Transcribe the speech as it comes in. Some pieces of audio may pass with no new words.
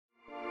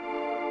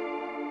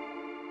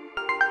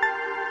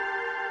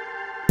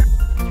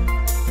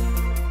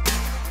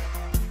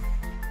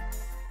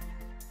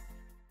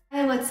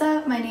what's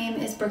up? My name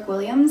is Brooke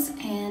Williams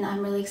and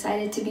I'm really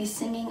excited to be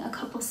singing a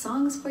couple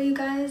songs for you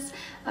guys.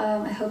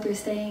 I hope you're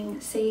staying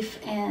safe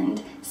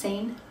and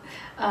sane.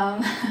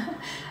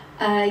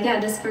 Yeah,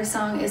 this first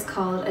song is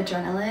called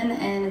Adrenaline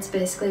and it's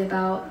basically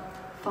about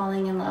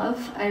falling in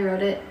love. I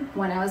wrote it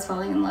when I was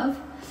falling in love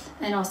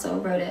and also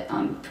wrote it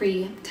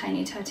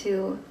pre-tiny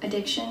tattoo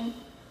addiction.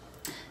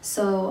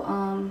 So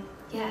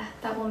yeah,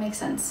 that will make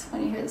sense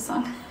when you hear the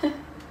song.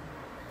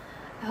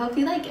 I hope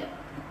you like it.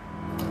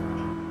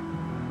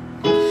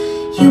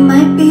 You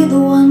might be the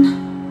one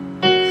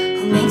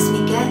who makes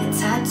me get a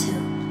tattoo.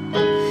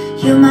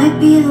 You might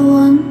be the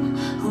one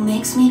who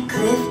makes me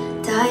cliff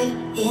dive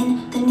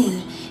in the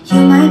nude.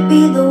 You might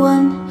be the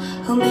one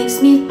who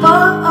makes me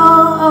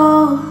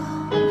fall.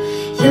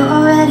 You're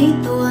already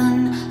the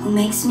one who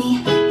makes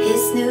me hit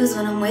snooze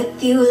when I'm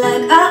with you,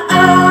 like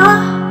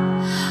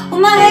with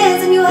my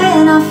hands in your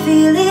hand, I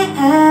feel it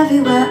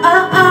everywhere,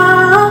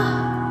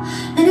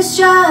 and it's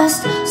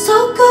just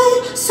so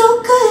good,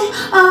 so good,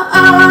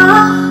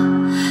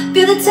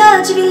 feel the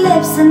touch of your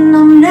lips and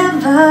I'm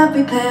never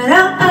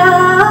prepared,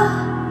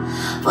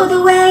 for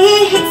the way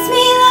it hits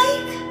me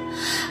like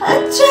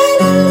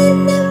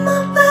adrenaline in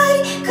my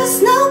body,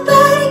 cause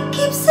nobody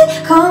keeps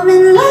it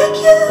coming like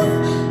you,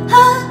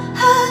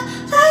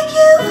 like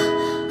you,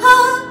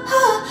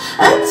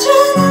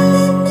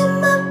 adrenaline in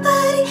my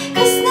body,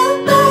 cause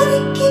nobody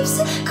keeps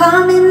it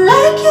coming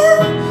like you,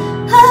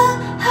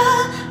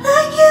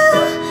 like you,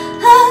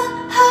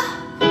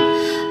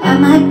 I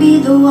might be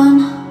the one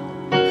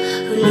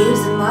who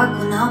leaves a mark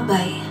when I'll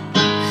bite.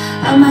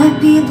 I might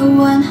be the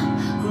one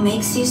who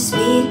makes you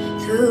speed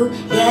through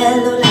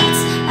yellow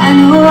lights. I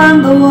know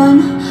I'm the one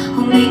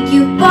who make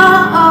you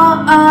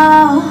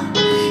fall,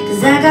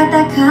 cause I got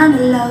that kind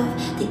of love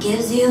that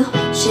gives you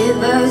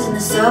shivers in the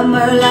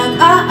summer, like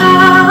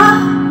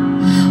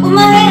with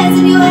my hands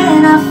in your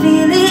hand, I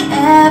feel it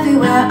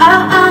everywhere,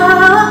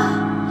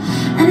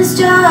 and it's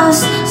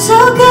just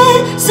so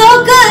good,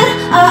 so good,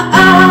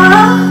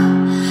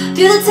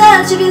 feel the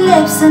touch of your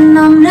lips and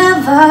I'm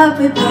never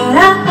prepared,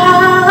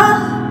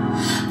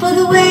 for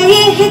the way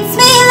it hits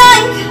me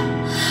like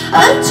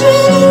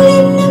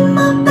adrenaline in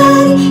my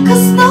body,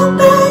 cause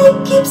nobody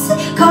keeps it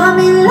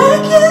coming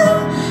like you,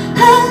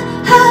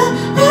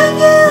 like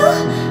you,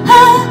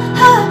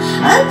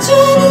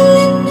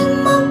 adrenaline in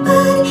my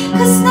body,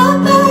 cause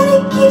nobody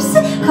keeps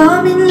it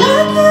coming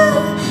like you,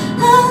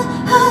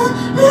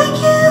 like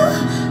you,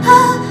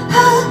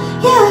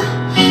 yeah.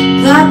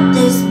 Got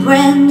this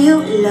brand new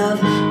love,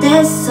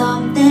 there's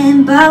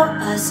something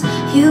about us,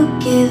 you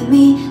give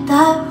me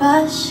that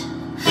rush,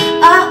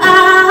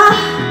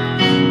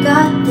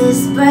 got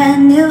this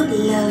brand new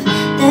love,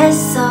 there's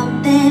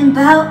something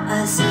about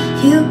us,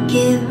 you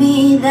give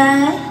me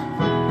that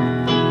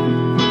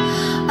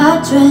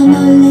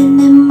adrenaline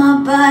in my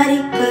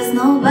body, cause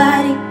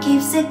nobody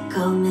keeps it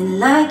coming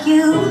like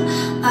you,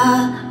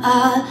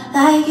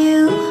 like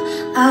you,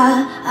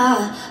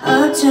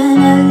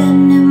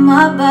 adrenaline in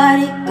my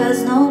body,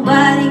 cause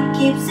nobody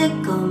keeps it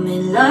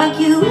coming like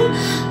you,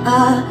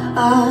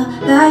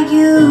 like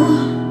you,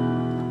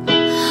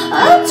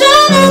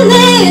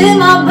 adrenaline in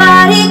my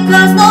body,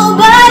 cause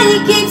nobody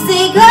keeps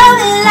it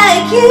coming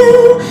like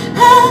you,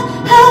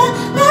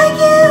 like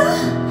you,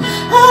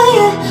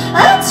 yeah,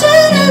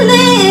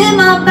 adrenaline in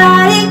my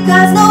body,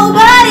 cause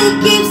nobody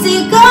keeps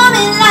it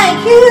coming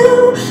like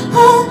you,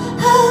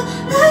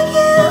 like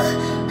you,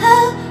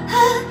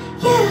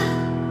 yeah.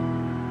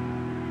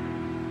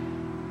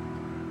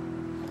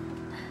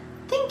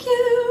 Thank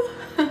you.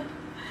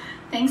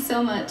 Thanks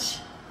so much.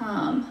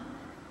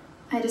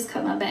 I just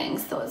cut my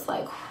bangs, so it's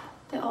like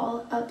they're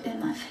all up in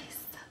my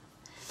face.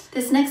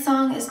 This next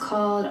song is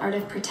called Art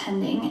of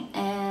Pretending,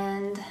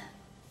 and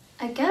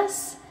I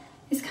guess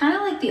it's kind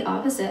of like the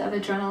opposite of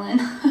Adrenaline.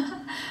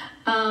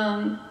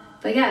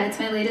 But yeah, it's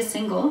my latest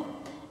single,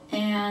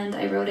 and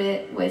I wrote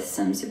it with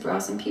some super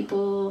awesome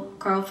people,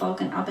 Carl Falk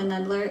and Abba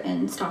Nedler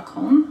in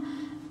Stockholm.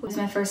 It was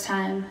my first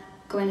time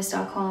going to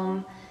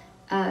Stockholm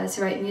to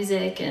write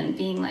music and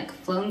being like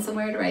flown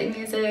somewhere to write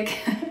music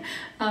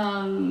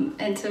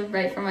and to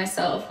write for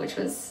myself, which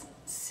was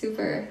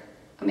super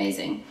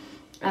amazing.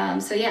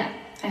 So yeah,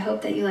 I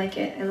hope that you like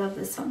it. I love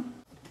this song.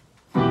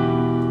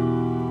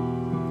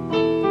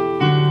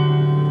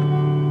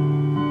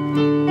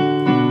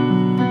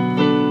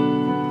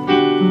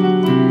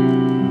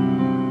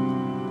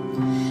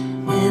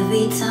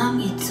 Every time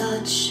you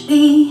touch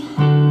me,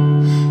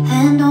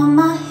 hand on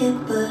my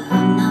hip, but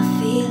I'm not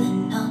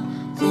feeling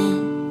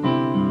nothing.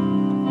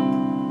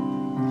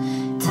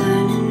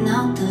 Turning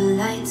out the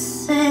lights,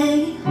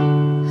 say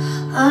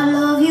I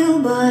love you,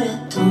 but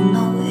I don't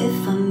know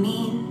if I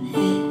mean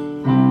it.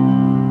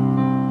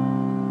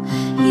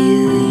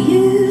 You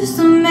used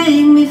to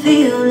make me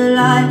feel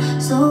alive,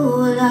 so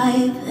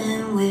alive,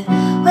 and we're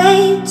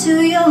way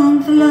too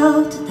young for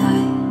love to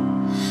die.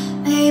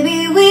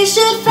 Maybe we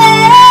should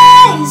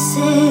face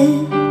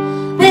it.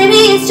 Maybe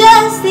it's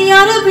just the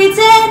art of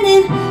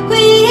pretending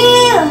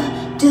we're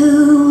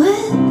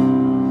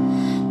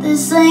doing.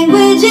 This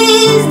language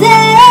is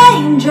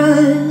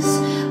dangerous.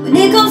 We When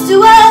it comes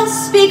to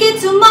us speaking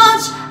too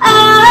much,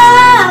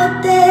 I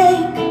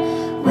think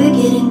we're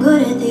getting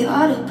good at the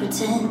art of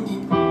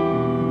pretending.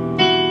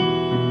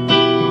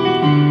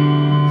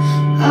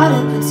 Art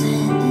of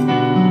pretending.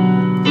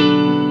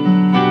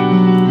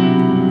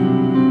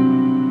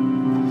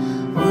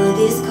 Would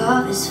these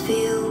covers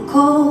feel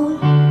cold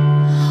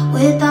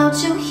without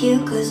you here?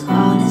 'Cause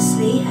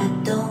honestly I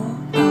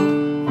don't know.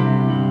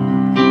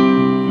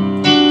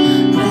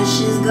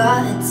 Pressure's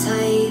got a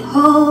tight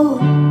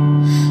hold.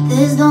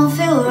 This don't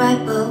feel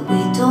right, but we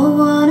don't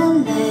wanna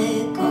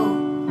let go.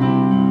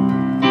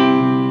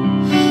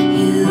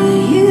 You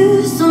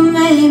used to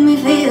make me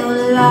feel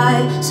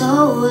alive, so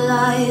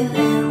alive,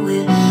 and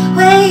we're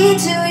way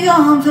too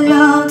young for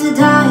love to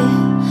die.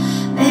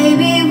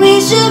 Maybe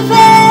we should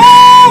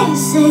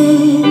face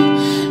it.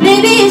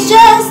 Maybe it's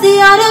just the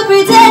art of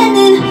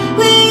pretending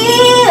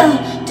we'll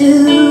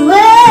do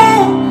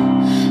it.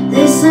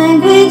 This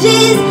language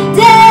is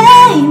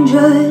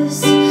dangerous.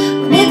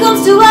 When it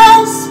comes to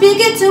us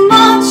speaking too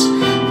much,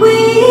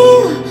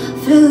 we're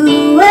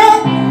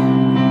fluent.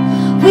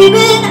 We've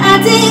been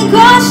acting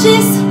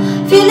cautious.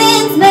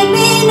 Feelings make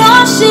me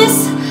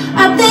nauseous.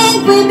 I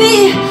think we'd be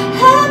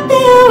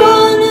happier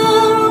on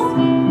our own.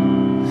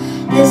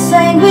 This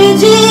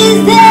language is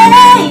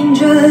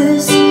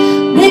dangerous.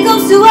 When it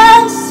comes to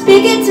us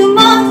speaking too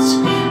much,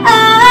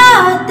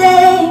 I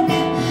think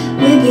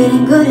we're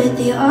getting good at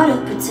the art of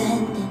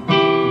pretending.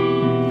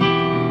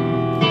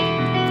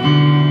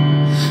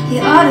 The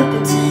art of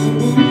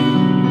pretending.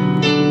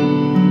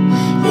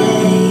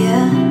 Yeah,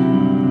 yeah.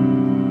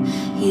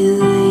 You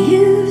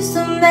used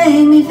to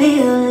make me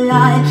feel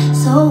alive,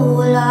 so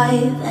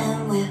alive, and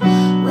we're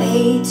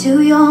way too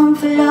young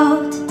for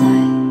love to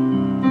die.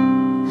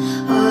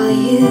 Oh,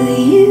 you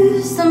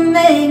used to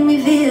make me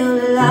feel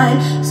alive,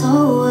 so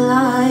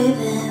alive,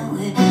 and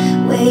we're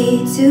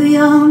way too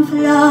young for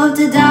love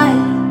to die.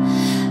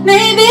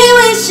 Maybe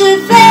we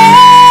should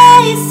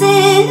face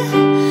it.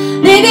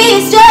 Maybe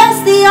it's just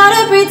the art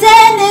of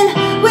pretending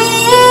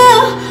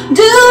we'll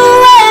do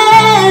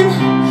it.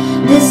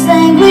 This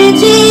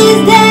language is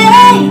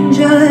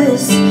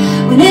dangerous.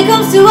 When it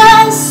comes to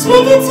us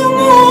speaking too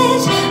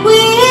much,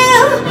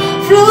 we're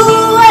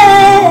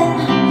fluent.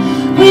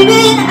 We've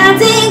been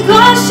acting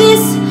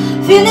cautious.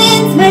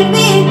 Feelings make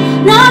me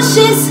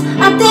nauseous.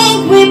 I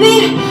think we'd be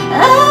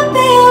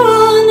happier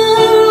on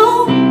our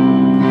own.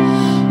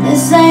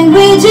 This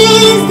language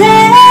is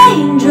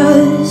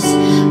dangerous.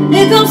 When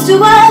it comes to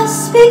us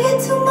speaking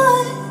too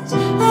much,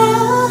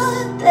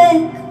 I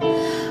think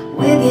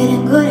we're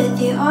getting good at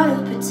the art of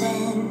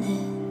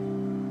pretending.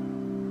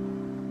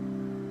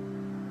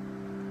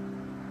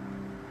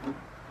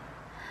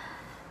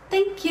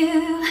 Thank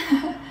you.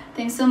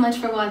 Thanks so much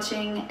for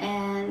watching,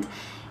 and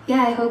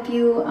yeah, I hope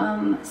you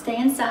stay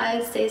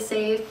inside, stay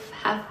safe,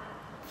 have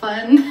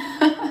fun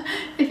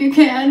if you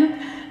can,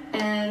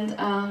 and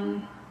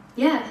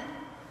yeah,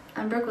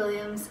 I'm Brooke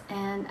Williams,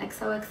 and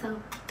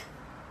XOXO.